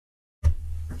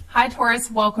Hi Taurus,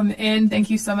 welcome in.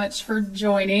 Thank you so much for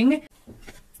joining.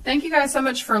 Thank you guys so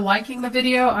much for liking the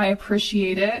video. I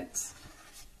appreciate it.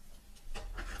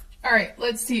 All right,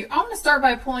 let's see. I'm going to start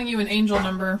by pulling you an angel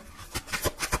number.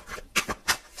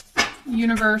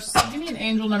 Universe, give me an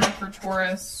angel number for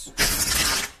Taurus.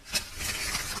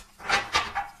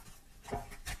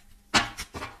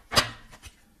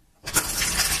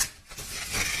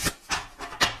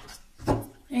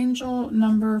 Angel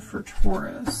number for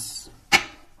Taurus.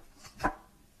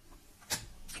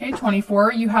 Okay,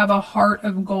 24. You have a heart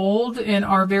of gold and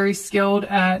are very skilled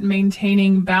at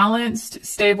maintaining balanced,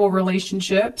 stable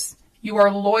relationships. You are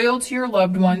loyal to your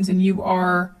loved ones and you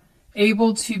are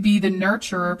able to be the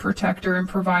nurturer, protector, and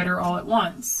provider all at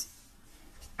once.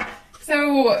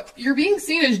 So you're being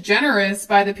seen as generous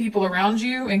by the people around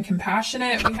you and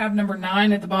compassionate. We have number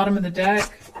 9 at the bottom of the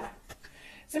deck.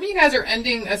 Some of you guys are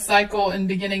ending a cycle and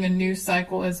beginning a new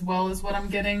cycle as well, is what I'm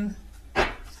getting.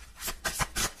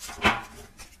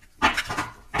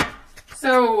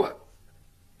 So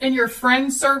in your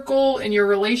friend circle, in your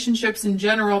relationships in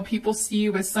general, people see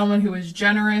you as someone who is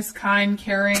generous, kind,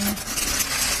 caring,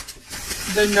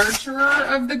 the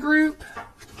nurturer of the group.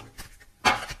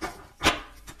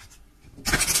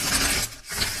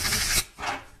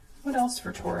 What else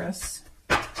for Taurus?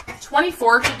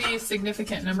 24 could be a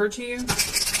significant number to you.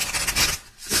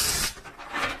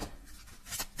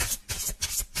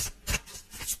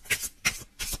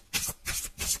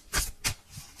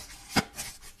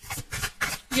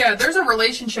 Yeah, there's a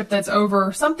relationship that's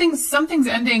over. Something's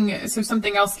ending so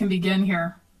something else can begin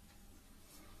here.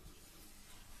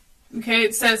 Okay,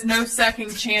 it says no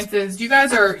second chances. You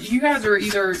guys are either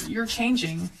you're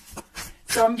changing.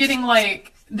 So I'm getting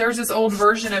like there's this old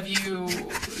version of you,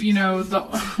 you know,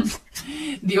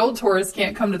 the old Taurus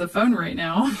can't come to the phone right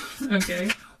now.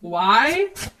 Okay. Why?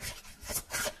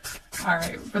 All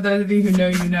right, for those of you who know,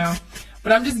 you know.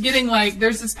 But I'm just getting like,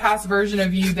 there's this past version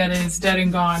of you that is dead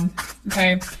and gone,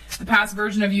 okay? The past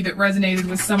version of you that resonated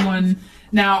with someone.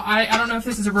 Now, I don't know if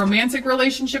this is a romantic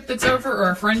relationship that's over or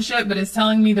a friendship, but it's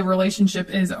telling me the relationship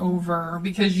is over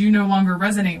because you no longer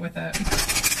resonate with it.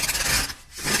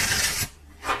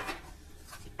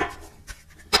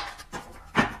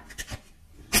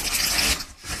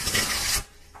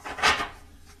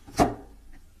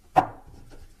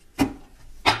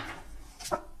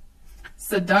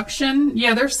 Seduction.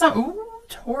 Yeah, there's some... Ooh,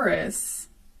 Taurus.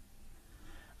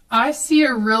 I see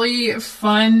a really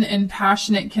fun and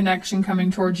passionate connection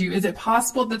coming towards you. Is it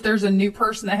possible that there's a new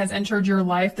person that has entered your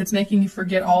life that's making you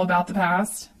forget all about the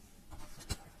past?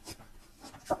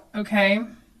 Okay.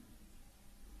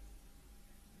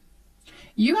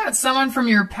 You got someone from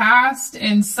your past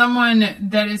and someone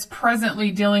that is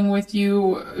presently dealing with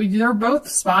you. They're both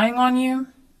spying on you.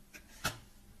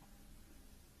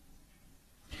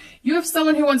 You have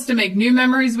someone who wants to make new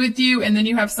memories with you, and then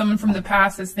you have someone from the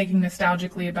past that's thinking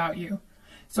nostalgically about you.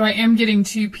 So I am getting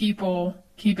 2 people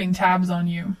keeping tabs on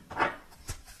you.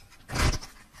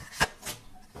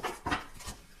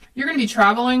 You're going to be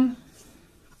traveling.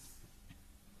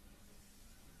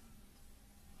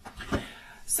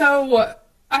 So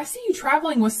I see you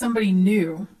traveling with somebody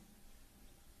new.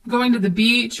 Going to the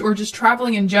beach or just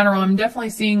traveling in general. I'm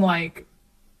definitely seeing like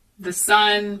the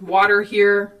sun, water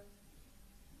here.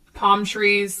 Palm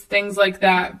trees, things like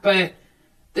that. But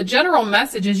the general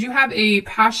message is you have a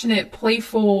passionate,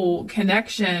 playful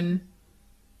connection.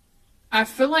 I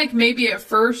feel like maybe at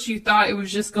first you thought it was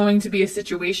just going to be a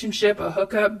situationship, a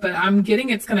hookup, but I'm getting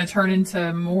it's going to turn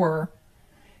into more.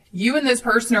 You and this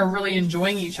person are really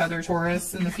enjoying each other,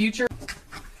 Taurus, in the future.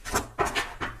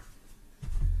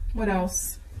 What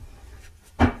else?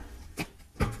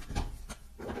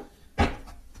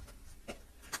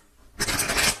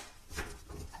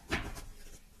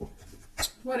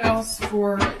 What else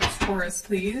for Taurus,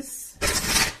 please?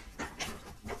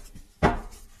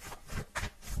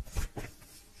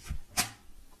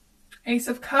 Ace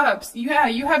of Cups. Yeah,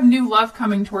 you have new love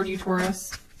coming toward you,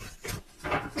 Taurus.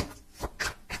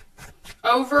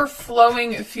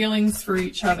 Overflowing feelings for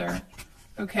each other.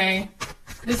 Okay?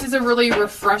 This is a really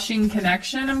refreshing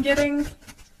connection I'm getting.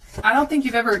 I don't think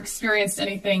you've ever experienced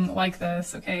anything like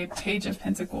this. Okay? Page of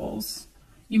Pentacles.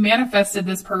 You manifested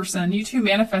this person. You two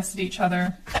manifested each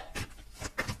other.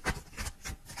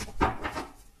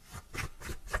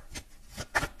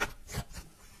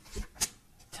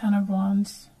 Ten of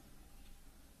Wands.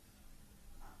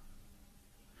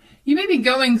 You may be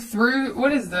going through...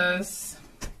 What is this?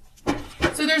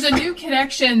 So there's a new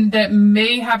connection that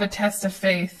may have a test of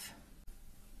faith.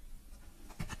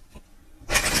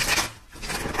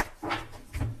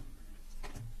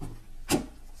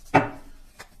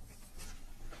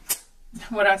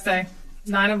 What'd I say?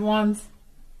 Nine of Wands.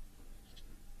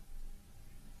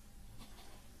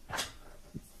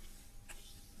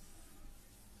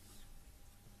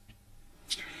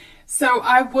 So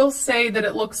I will say that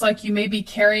it looks like you may be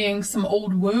carrying some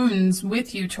old wounds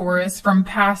with you, Taurus, from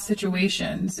past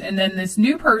situations. And then this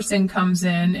new person comes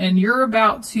in and you're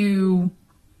about to...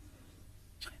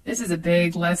 This is a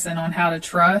big lesson on how to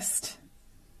trust.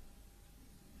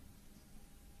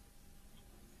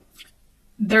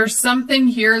 There's something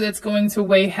here that's going to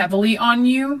weigh heavily on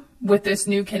you with this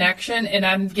new connection, and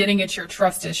I'm getting at your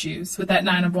trust issues with that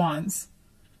Nine of Wands.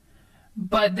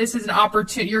 But this is an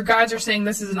opportunity. Your guides are saying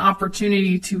this is an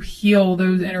opportunity to heal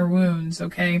those inner wounds,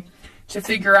 okay? To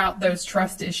figure out those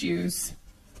trust issues.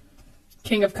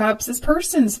 King of Cups, this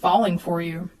person's falling for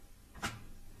you.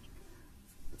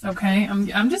 Okay,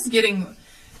 I'm just getting,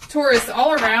 Taurus,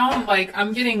 all around, like,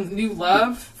 I'm getting new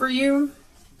love for you.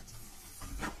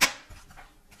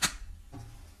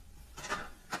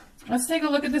 Let's take a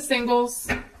look at the singles.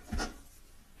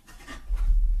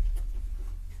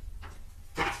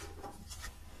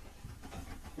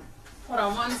 Hold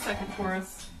on one second,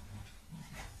 Taurus.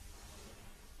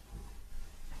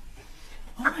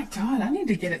 Oh my God, I need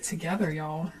to get it together,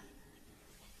 y'all.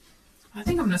 I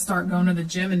think I'm going to start going to the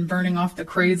gym and burning off the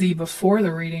crazy before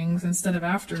the readings instead of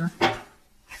after.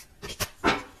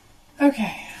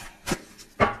 Okay.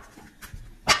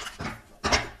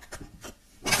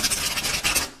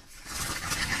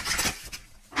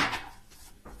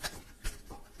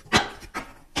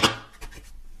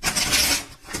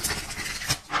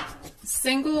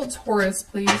 Single Taurus,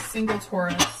 please. Single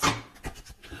Taurus.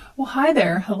 Well, hi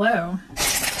there. Hello.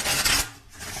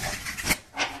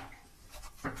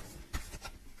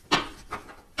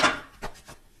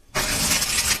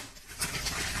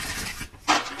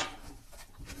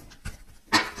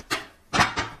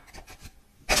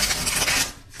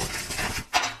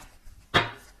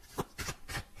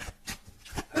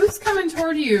 Who's coming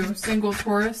toward you, single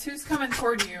Taurus? Who's coming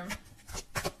toward you?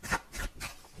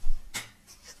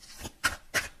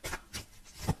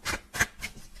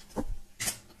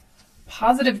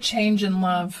 Positive change in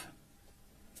love.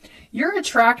 You're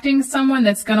attracting someone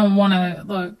that's going to want to,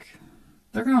 look,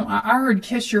 they're going to, I heard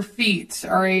kiss your feet,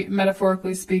 all right,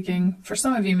 metaphorically speaking. For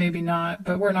some of you, maybe not,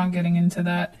 but we're not getting into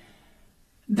that.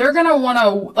 They're going to want to,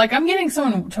 like, I'm getting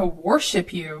someone to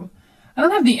worship you. I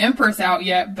don't have the Empress out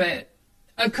yet, but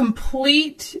a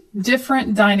complete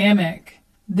different dynamic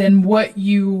than what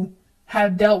you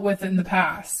have dealt with in the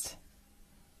past.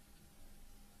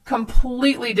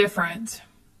 Completely different.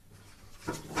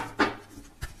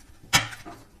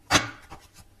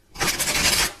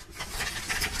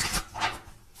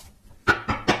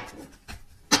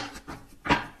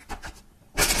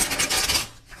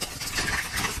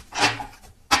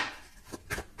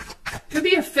 Could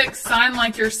be a fixed sign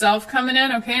like yourself coming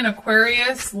in, okay? An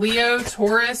Aquarius, Leo,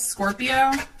 Taurus,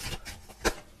 Scorpio.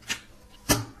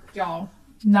 Y'all,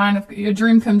 a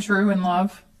dream come true in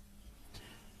love.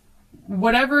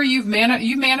 Whatever you've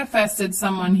manifested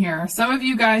someone here. Some of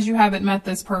you guys, you haven't met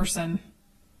this person.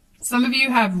 Some of you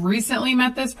have recently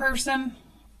met this person.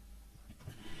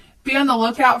 Be on the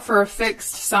lookout for a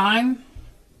fixed sign.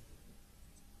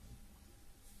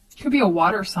 Could be a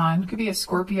water sign. Could be a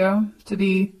Scorpio, to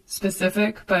be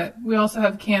specific. But we also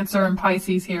have Cancer and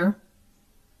Pisces here.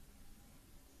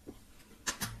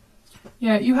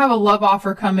 Yeah, you have a love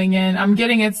offer coming in. I'm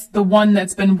getting it's the one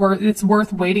that's been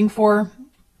worth waiting for.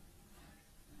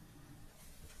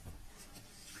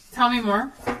 Tell me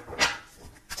more.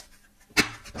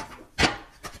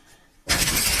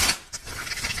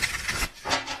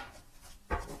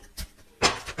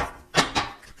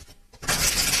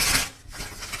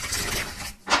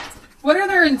 What are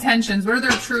their intentions? What are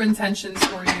their true intentions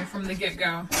for you from the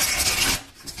get-go?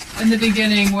 In the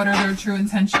beginning, what are their true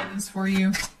intentions for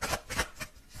you?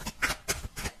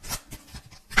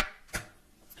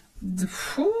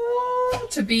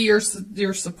 To be your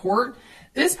support.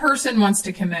 This person wants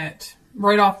to commit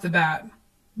right off the bat.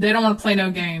 They don't want to play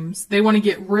no games. They want to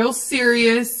get real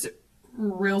serious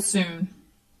real soon.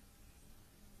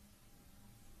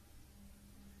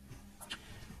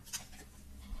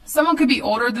 Someone could be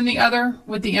older than the other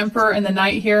with the Emperor and the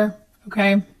Knight here,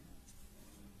 okay?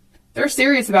 They're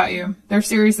serious about you. They're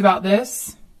serious about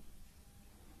this.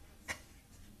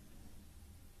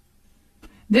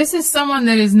 This is someone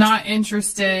that is not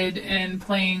interested in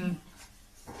playing.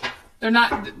 They're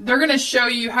going to show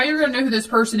you how you're going to know who this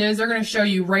person is. They're going to show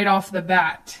you right off the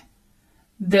bat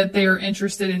that they're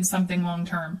interested in something long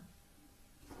term.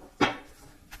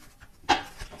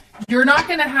 You're not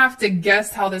going to have to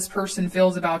guess how this person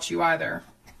feels about you either.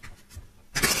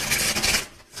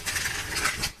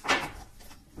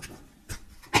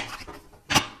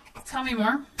 Tell me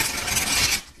more.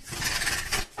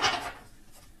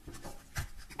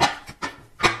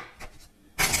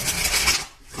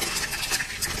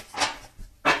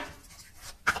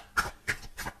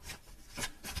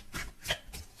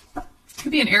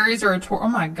 Could be an Aries or a Taurus. Oh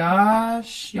my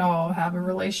gosh, y'all have a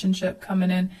relationship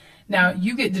coming in. Now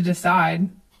you get to decide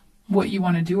what you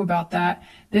want to do about that.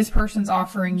 This person's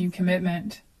offering you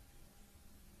commitment.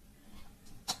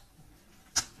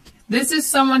 This is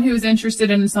someone who is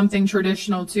interested in something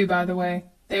traditional too, by the way.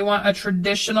 They want a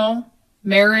traditional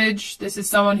marriage. This is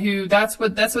someone who, that's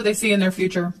what they see in their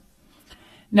future.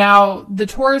 Now, the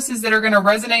Tauruses that are going to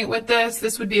resonate with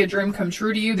this would be a dream come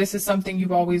true to you. This is something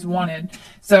you've always wanted.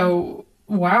 So,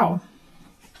 wow.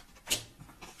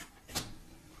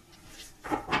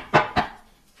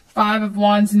 Five of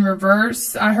Wands in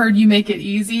reverse. I heard You Make It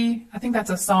Easy. I think that's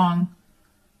a song.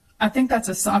 I think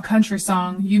that's a country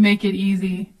song. You Make It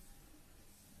Easy.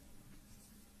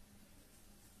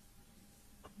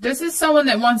 This is someone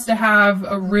that wants to have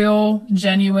a real,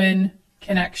 genuine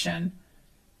connection.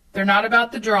 They're not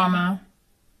about the drama.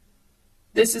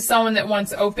 This is someone that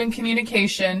wants open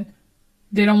communication.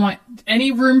 They don't want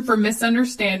any room for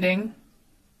misunderstanding.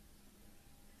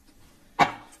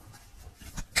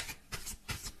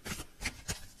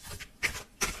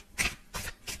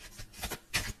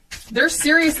 They're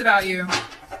serious about you.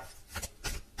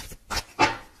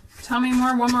 Tell me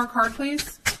more. One more card,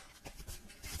 please.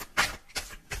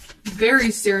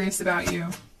 Very serious about you.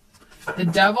 The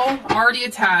Devil, already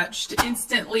attached,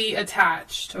 instantly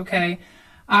attached, okay?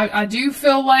 I do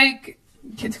feel like,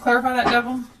 to clarify that,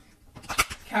 Devil,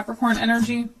 Capricorn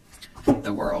energy,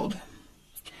 the World.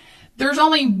 There's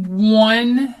only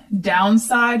one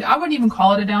downside. I wouldn't even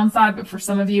call it a downside, but for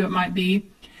some of you it might be.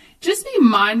 Just be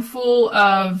mindful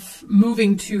of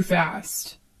moving too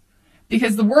fast.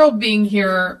 Because the World being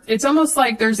here, it's almost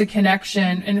like there's a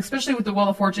connection, and especially with the Wheel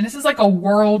of Fortune, this is like a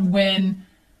whirlwind.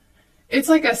 It's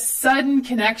like a sudden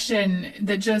connection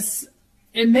that just,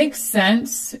 it makes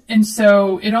sense. And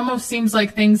so it almost seems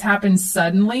like things happen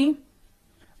suddenly.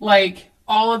 Like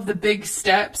all of the big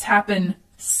steps happen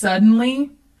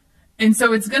suddenly. And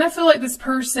so it's going to feel like this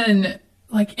person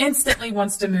like instantly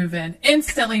wants to move in,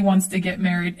 instantly wants to get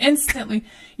married, instantly,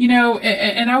 you know,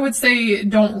 and I would say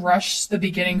don't rush the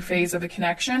beginning phase of a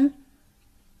connection.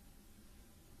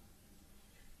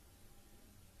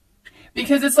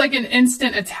 Because it's like an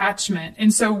instant attachment.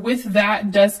 And so with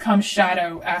that does come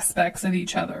shadow aspects of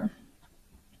each other.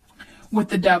 With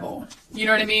the Devil. You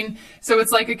know what I mean? So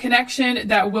it's like a connection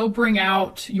that will bring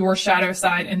out your shadow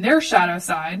side and their shadow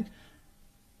side.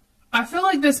 I feel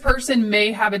like this person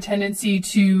may have a tendency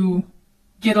to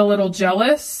get a little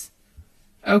jealous.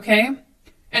 Okay?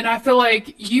 And I feel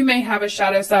like you may have a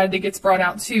shadow side that gets brought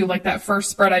out too. Like that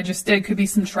first spread I just did could be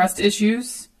some trust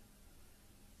issues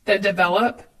that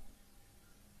develop.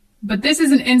 But this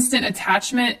is an instant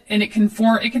attachment, and it can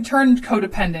turn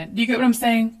codependent. Do you get what I'm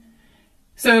saying?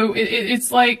 So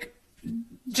it's like,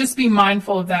 just be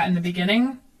mindful of that in the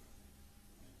beginning.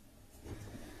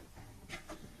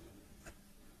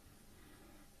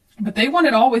 But they want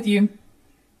it all with you.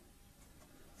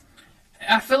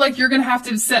 I feel like you're going to have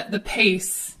to set the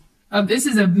pace of, this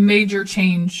is a major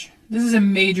change. This is a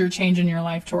major change in your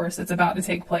life, Taurus, that's about to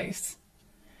take place.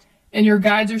 And your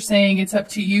guides are saying it's up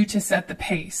to you to set the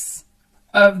pace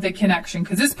of the connection,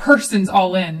 because this person's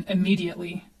all in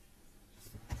immediately.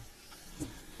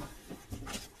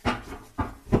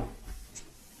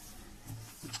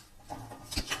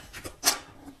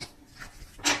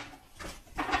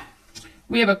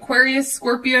 We have Aquarius,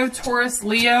 Scorpio, Taurus,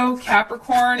 Leo,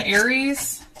 Capricorn,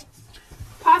 Aries,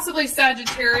 possibly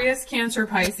Sagittarius, Cancer,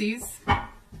 Pisces.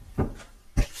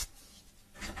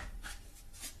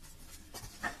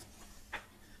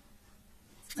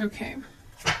 Okay.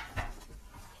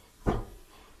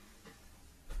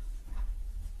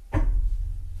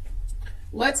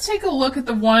 Let's take a look at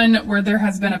the one where there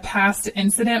has been a past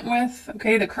incident with.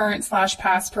 Okay, the current /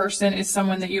 past person is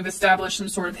someone that you've established some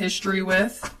sort of history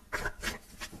with.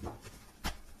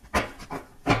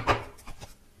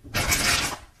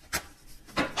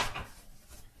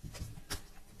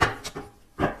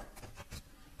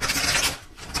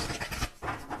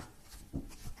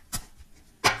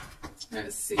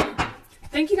 Let's see.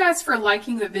 Thank you guys for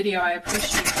liking the video. I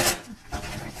appreciate it.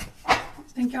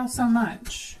 Thank y'all so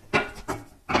much.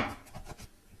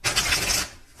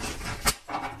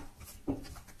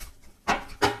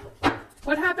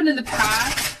 What happened in the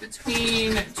past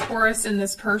between Taurus and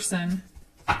this person?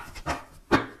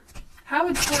 How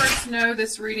would Taurus know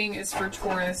this reading is for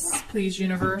Taurus? Please,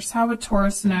 universe. How would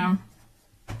Taurus know?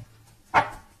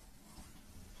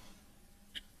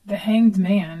 The Hanged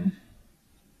Man.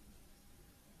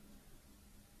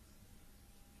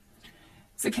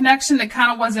 a connection that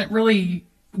kind of wasn't really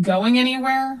going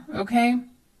anywhere, okay?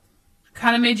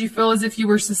 Kind of made you feel as if you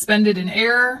were suspended in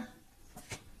air.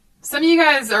 Some of you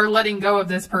guys are letting go of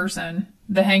this person,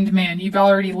 the Hanged Man. You've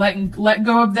already let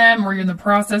go of them, or you're in the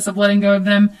process of letting go of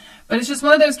them. But it's just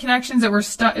one of those connections that were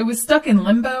stuck. It was stuck in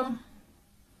limbo.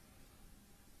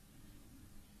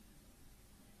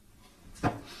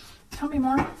 Tell me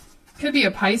more. Could be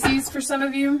a Pisces for some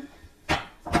of you.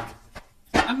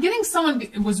 I'm getting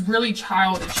someone was really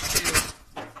childish too.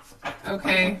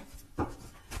 Okay.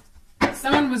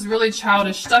 Someone was really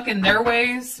childish, stuck in their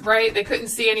ways, right? They couldn't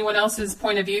see anyone else's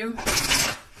point of view.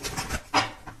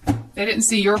 They didn't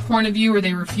see your point of view, or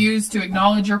they refused to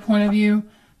acknowledge your point of view.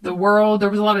 The world, there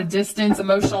was a lot of distance,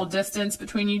 emotional distance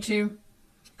between you two.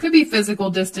 Could be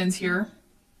physical distance here.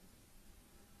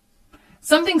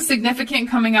 Something significant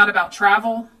coming out about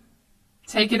travel.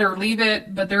 Take it or leave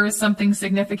it, but there is something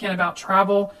significant about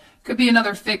travel. Could be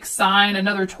another fixed sign,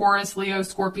 another Taurus, Leo,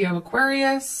 Scorpio,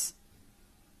 Aquarius.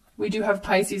 We do have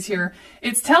Pisces here.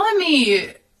 It's telling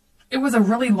me it was a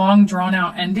really long,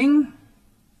 drawn-out ending.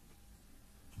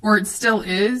 Or it still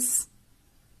is.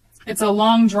 It's a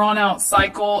long, drawn-out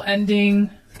cycle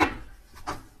ending.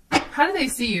 How do they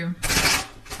see you?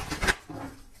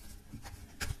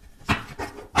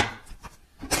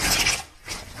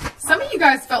 Some of you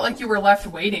guys felt like you were left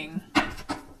waiting.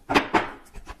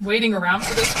 Waiting around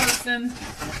for this person.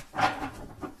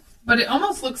 But it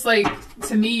almost looks like,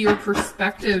 to me, your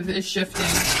perspective is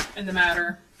shifting in the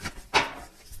matter.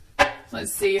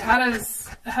 Let's see. How does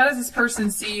this person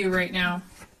see you right now?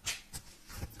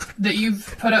 That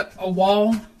you've put up a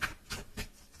wall.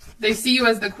 They see you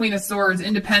as the Queen of Swords,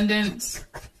 independent,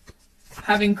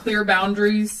 having clear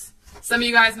boundaries. Some of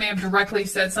you guys may have directly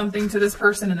said something to this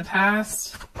person in the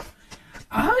past.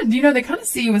 You know, they kind of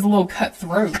see you as a little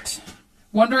cutthroat.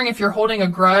 Wondering if you're holding a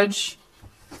grudge.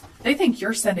 They think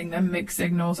you're sending them mixed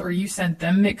signals, or you sent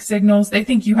them mixed signals. They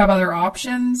think you have other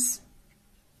options.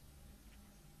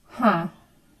 Huh.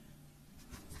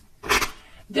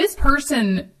 This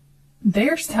person,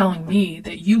 they're telling me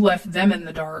that you left them in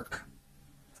the dark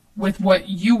with what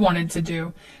you wanted to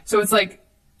do. So it's like,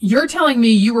 you're telling me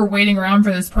you were waiting around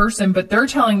for this person, but they're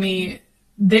telling me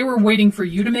they were waiting for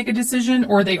you to make a decision,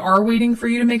 or they are waiting for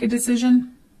you to make a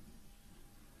decision.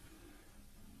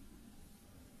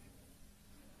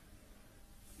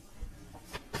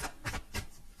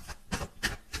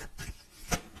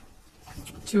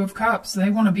 Two of Cups, they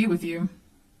want to be with you.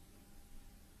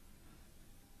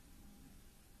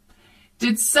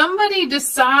 Did somebody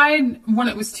decide when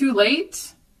it was too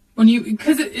late?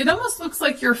 Because it almost looks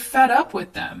like you're fed up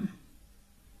with them.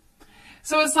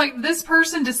 So it's like this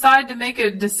person decided to make a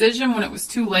decision when it was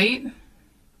too late.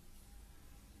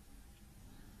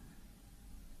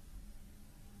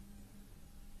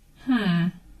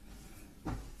 How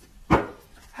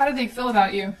did they feel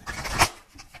about you?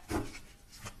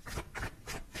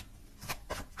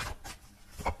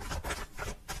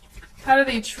 How do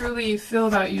they truly feel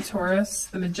about you, Taurus?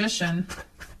 The Magician.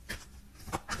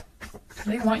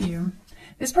 They want you.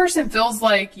 This person feels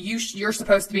like you're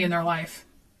supposed to be in their life.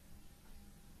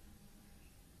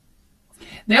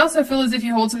 They also feel as if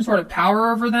you hold some sort of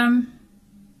power over them.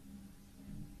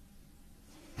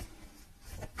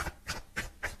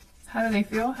 How do they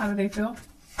feel? How do they feel?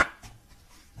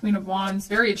 Queen of Wands,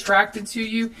 very attracted to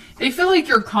you. They feel like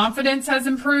your confidence has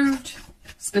improved,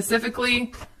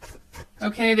 specifically.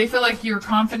 Okay, they feel like your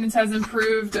confidence has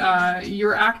improved.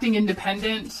 You're acting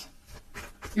independent.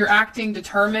 You're acting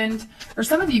determined. For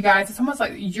some of you guys, it's almost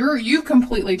like you've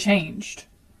completely changed.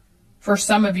 For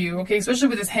some of you, okay, especially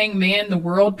with this Hanged Man, the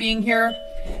world being here,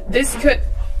 this could...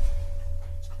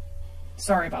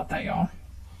 Sorry about that, y'all.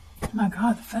 Oh my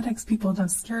God, the FedEx people have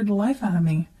scared the life out of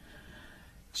me.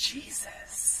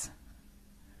 Jesus.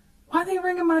 Why are they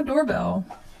ringing my doorbell?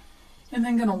 And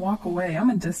then gonna walk away. I'm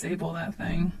gonna disable that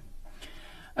thing.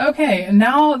 Okay,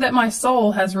 now that my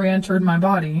soul has re-entered my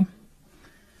body.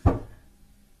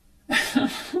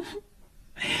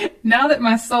 Now that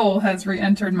my soul has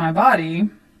re-entered my body,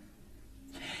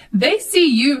 they see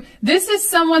you. This is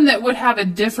someone that would have a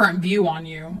different view on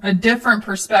you, a different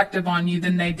perspective on you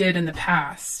than they did in the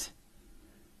past.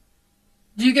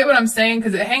 Do you get what I'm saying?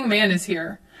 Because the Hanged Man is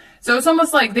here. So it's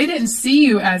almost like they didn't see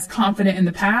you as confident in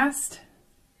the past.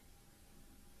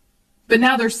 But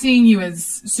now they're seeing you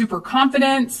as super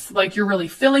confident, like you're really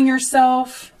feeling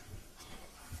yourself.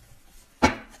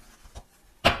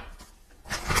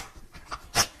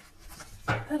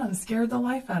 That done scared the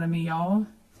life out of me, y'all.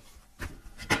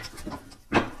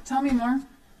 Tell me more.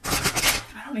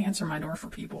 I don't answer my door for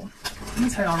people. Let me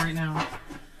tell y'all right now.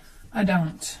 I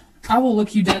don't. I will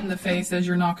look you dead in the face as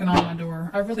you're knocking on my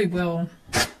door. I really will.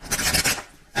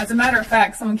 As a matter of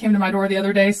fact, someone came to my door the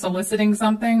other day soliciting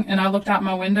something, and I looked out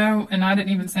my window, and I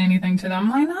didn't even say anything to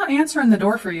them. I'm not answering the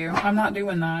door for you. I'm not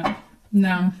doing that.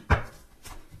 No.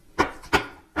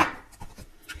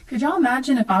 Could y'all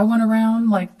imagine if I went around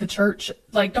like the church?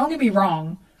 Like, don't get me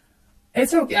wrong.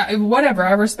 It's okay. Whatever.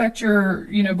 I respect your,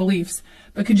 beliefs.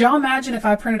 But could y'all imagine if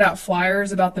I printed out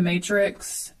flyers about the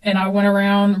Matrix and I went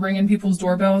around ringing people's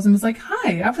doorbells and was like,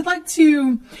 hi, I would like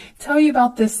to tell you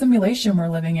about this simulation we're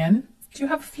living in. Do you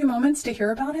have a few moments to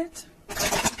hear about it?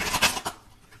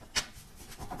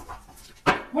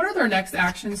 What are their next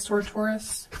actions toward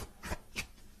Taurus?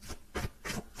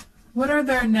 What are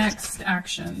their next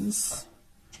actions?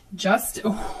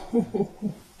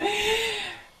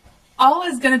 All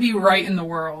is going to be right in the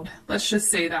world. Let's just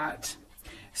say that.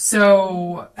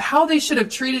 So how they should have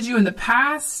treated you in the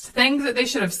past, things that they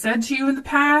should have said to you in the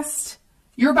past,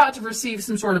 you're about to receive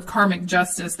some sort of karmic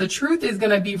justice. The truth is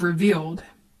going to be revealed.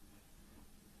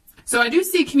 So I do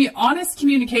see honest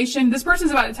communication. This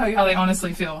person's about to tell you how they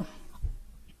honestly feel.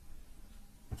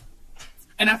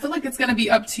 And I feel like it's going to be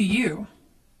up to you.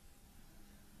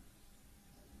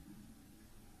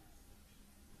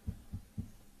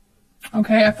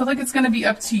 Okay, I feel like it's going to be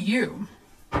up to you.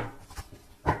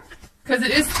 Because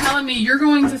it is telling me you're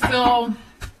going to feel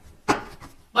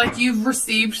like you've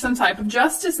received some type of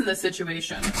justice in this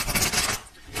situation.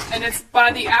 And it's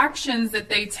by the actions that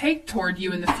they take toward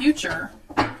you in the future.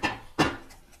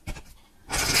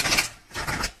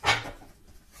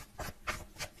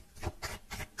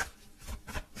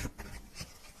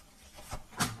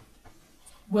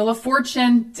 Wheel of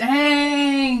Fortune.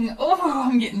 Dang. Oh,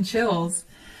 I'm getting chills.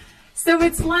 So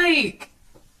it's like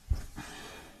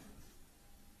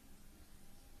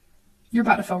you're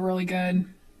about to feel really good.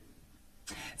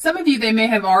 Some of you, they may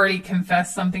have already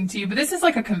confessed something to you, but this is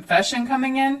like a confession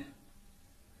coming in.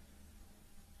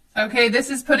 Okay, this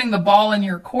is putting the ball in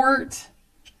your court.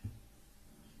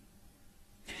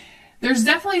 There's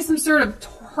definitely some sort of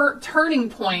turning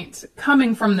point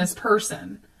coming from this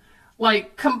person.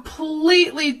 Like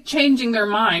completely changing their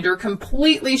mind or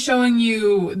completely showing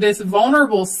you this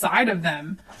vulnerable side of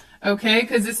them. Okay,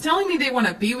 because it's telling me they want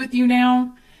to be with you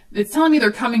now. It's telling me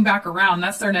they're coming back around.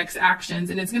 That's their next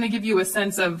actions. And it's going to give you a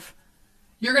sense of,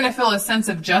 you're going to feel a sense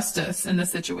of justice in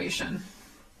this situation.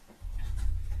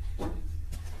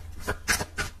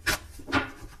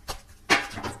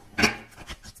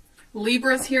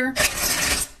 Libra's here.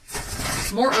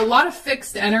 A lot of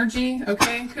fixed energy,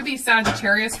 okay? Could be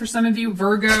Sagittarius for some of you,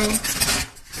 Virgo,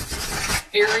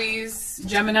 Aries,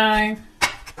 Gemini.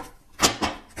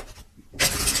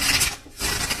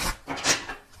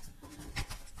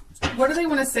 What do they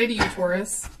want to say to you,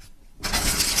 Taurus?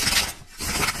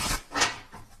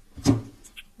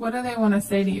 What do they want to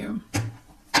say to you?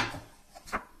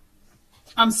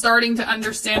 I'm starting to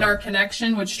understand our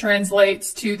connection, which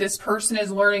translates to this person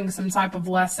is learning some type of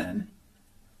lesson.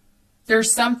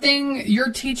 There's something,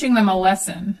 you're teaching them a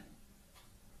lesson,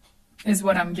 is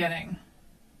what I'm getting.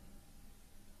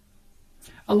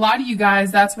 A lot of you guys,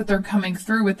 that's what they're coming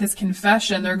through with this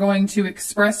confession. They're going to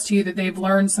express to you that they've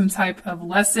learned some type of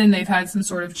lesson. They've had some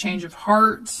sort of change of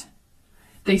heart.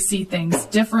 They see things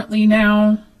differently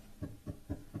now.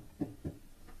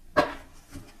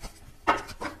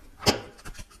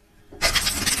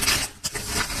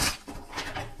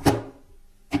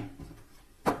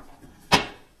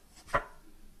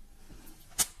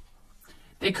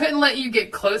 They couldn't let you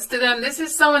get close to them. This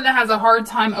is someone that has a hard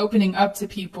time opening up to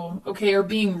people, okay, or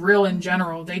being real in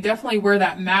general. They definitely wear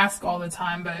that mask all the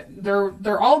time, but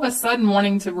they're all of a sudden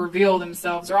wanting to reveal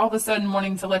themselves. They're all of a sudden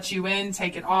wanting to let you in,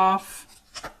 take it off.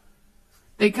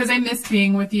 Because they miss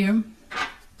being with you.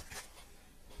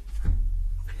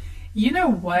 You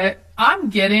know what? I'm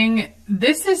getting,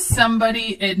 this is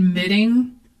somebody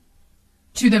admitting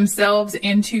to themselves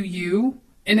and to you,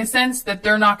 in a sense, that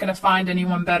they're not going to find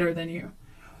anyone better than you.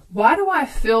 Why do I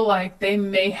feel like they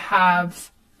may have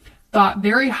thought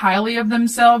very highly of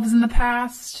themselves in the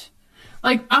past?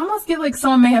 Like, I almost get like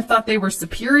someone may have thought they were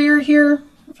superior here,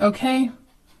 okay?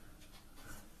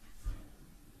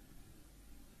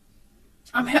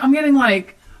 I'm getting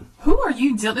like, who are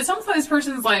you dealing? It's almost like this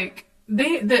person's like,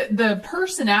 the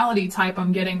personality type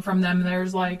I'm getting from them,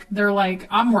 they're like,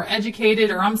 I'm more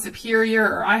educated, or I'm superior,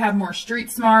 or I have more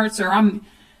street smarts, or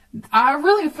I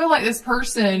really feel like this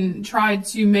person tried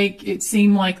to make it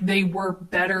seem like they were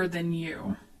better than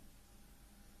you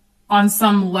on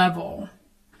some level.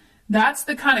 That's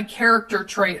the kind of character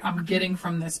trait I'm getting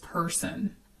from this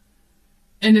person.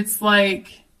 And it's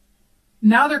like,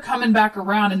 now they're coming back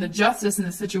around, and the justice in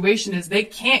the situation is they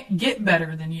can't get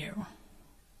better than you.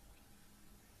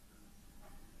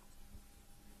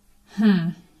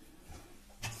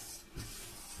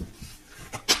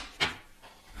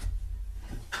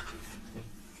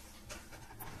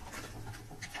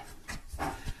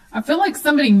 I feel like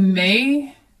somebody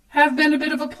may have been a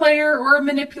bit of a player or a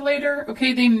manipulator.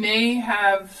 Okay, they may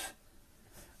have,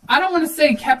 I don't want to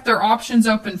say kept their options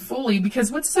open fully,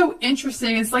 because what's so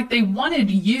interesting is like they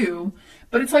wanted you,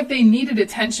 but it's like they needed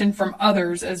attention from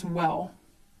others as well.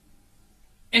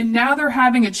 And now they're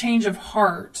having a change of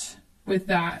heart with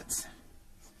that.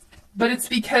 But it's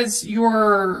because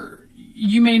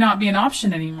you may not be an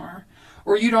option anymore,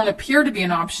 or you don't appear to be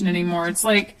an option anymore. It's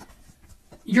like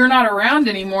you're not around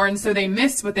anymore, and so they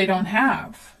miss what they don't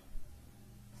have.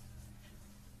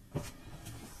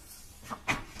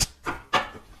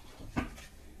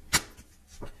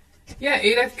 Yeah,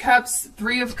 8 of Cups,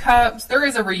 3 of Cups. There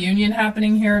is a reunion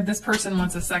happening here. This person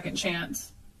wants a second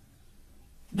chance.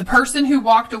 The person who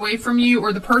walked away from you,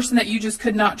 or the person that you just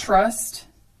could not trust,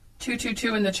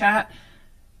 222 in the chat,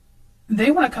 they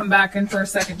want to come back in for a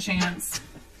second chance.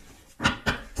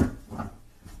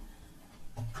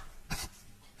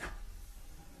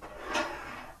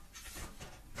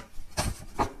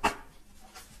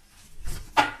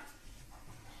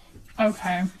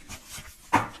 Okay.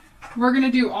 We're going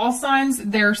to do all signs,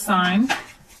 their sign.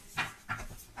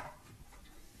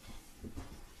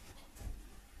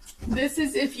 This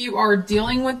is if you are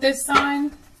dealing with this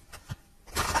sign.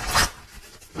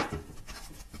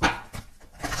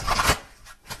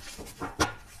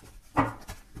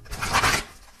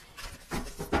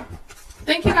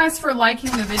 Thank you guys for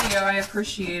liking the video. I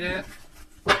appreciate it.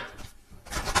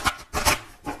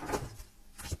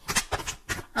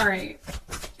 All right.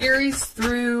 Aries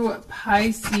through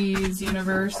Pisces,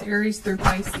 universe. Aries through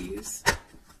Pisces.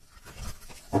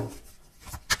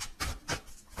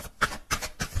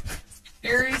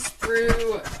 Aries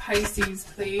through Pisces,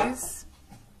 please.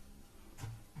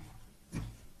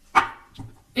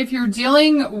 If you're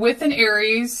dealing with an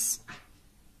Aries,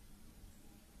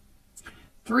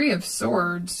 3 of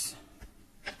Swords.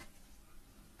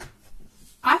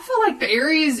 I feel like the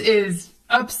Aries is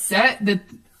upset that,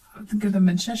 think of the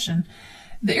Magician.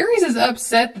 The Aries is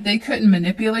upset that they couldn't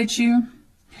manipulate you.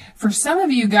 For some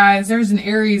of you guys, there's an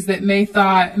Aries that may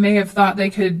have thought they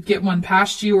could get one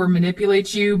past you or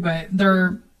manipulate you, but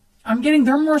they're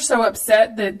more so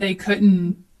upset that they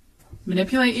couldn't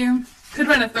manipulate you. Could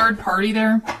have been a third party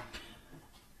there.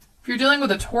 If you're dealing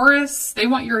with a Taurus, they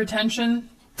want your attention.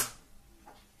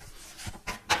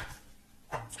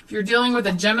 If you're dealing with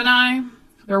a Gemini,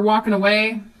 they're walking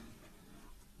away.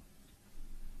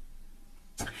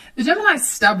 The Gemini's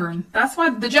stubborn. That's why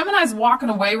the Gemini's walking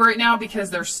away right now, because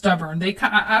they're stubborn.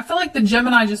 I feel like the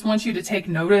Gemini just wants you to take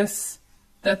notice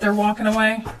that they're walking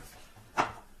away.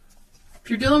 If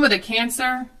you're dealing with a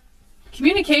Cancer,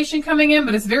 communication coming in,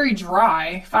 but it's very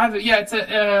dry.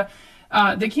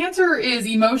 The Cancer is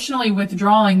emotionally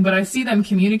withdrawing, but I see them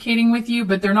communicating with you,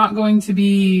 but they're not going to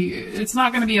be, it's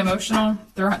not going to be emotional.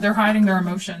 They're hiding their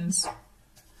emotions.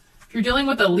 If you're dealing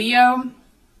with a Leo,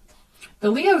 the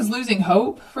Leo is losing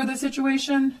hope for the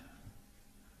situation.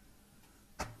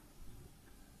 I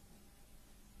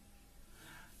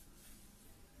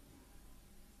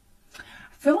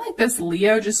feel like this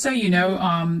Leo, just so you know,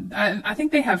 I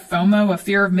think they have FOMO, a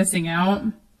fear of missing out.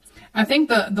 I think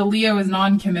the Leo is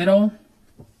non-committal.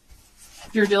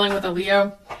 If you're dealing with a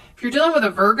Leo. If you're dealing with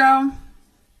a Virgo,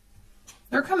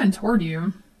 they're coming toward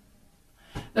you.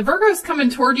 The Virgo's coming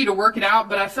toward you to work it out,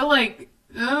 but I feel like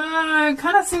it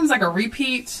kind of seems like a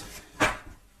repeated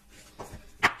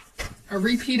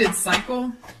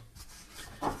cycle.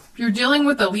 If you're dealing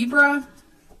with a Libra,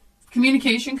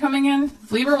 communication coming in.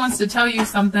 If Libra wants to tell you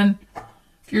something.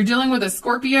 If you're dealing with a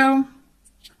Scorpio,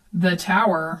 the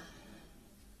Tower.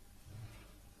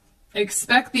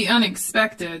 Expect the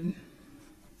unexpected.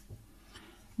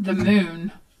 The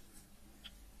Moon.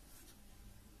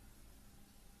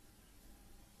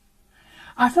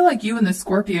 I feel like you and the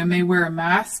Scorpio may wear a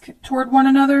mask toward one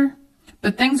another,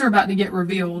 but things are about to get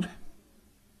revealed.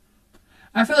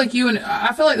 I feel like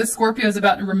the Scorpio is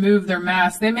about to remove their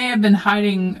mask. They may have been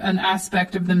hiding an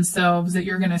aspect of themselves that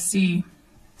you're going to see.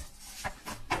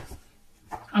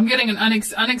 I'm getting an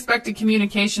unexpected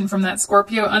communication from that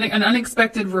Scorpio, an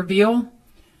unexpected reveal.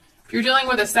 If you're dealing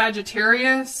with a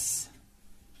Sagittarius,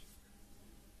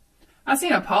 I see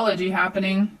an apology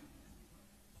happening.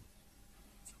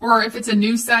 Or if it's a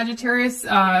new Sagittarius,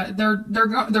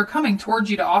 they're coming towards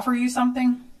you to offer you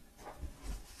something.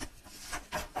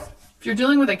 If you're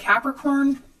dealing with a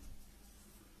Capricorn,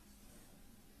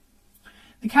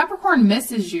 the Capricorn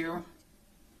misses you.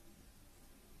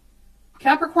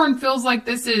 Capricorn feels like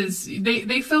this is,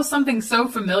 they feel something so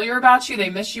familiar about you, they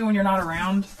miss you when you're not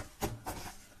around.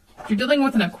 If you're dealing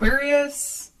with an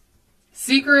Aquarius,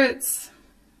 secrets.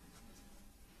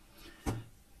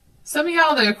 Some of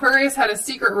y'all, the Aquarius, had a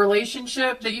secret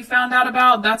relationship that you found out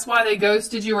about. That's why they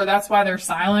ghosted you, or that's why they're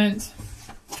silent.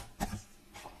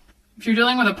 If you're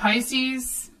dealing with a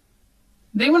Pisces,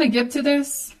 they want to get to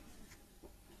this.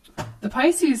 The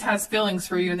Pisces has feelings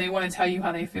for you, and they want to tell you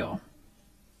how they feel.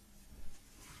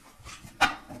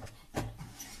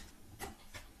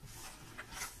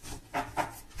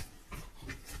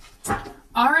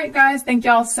 All right, guys. Thank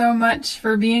y'all so much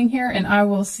for being here, and I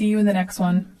will see you in the next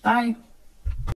one. Bye.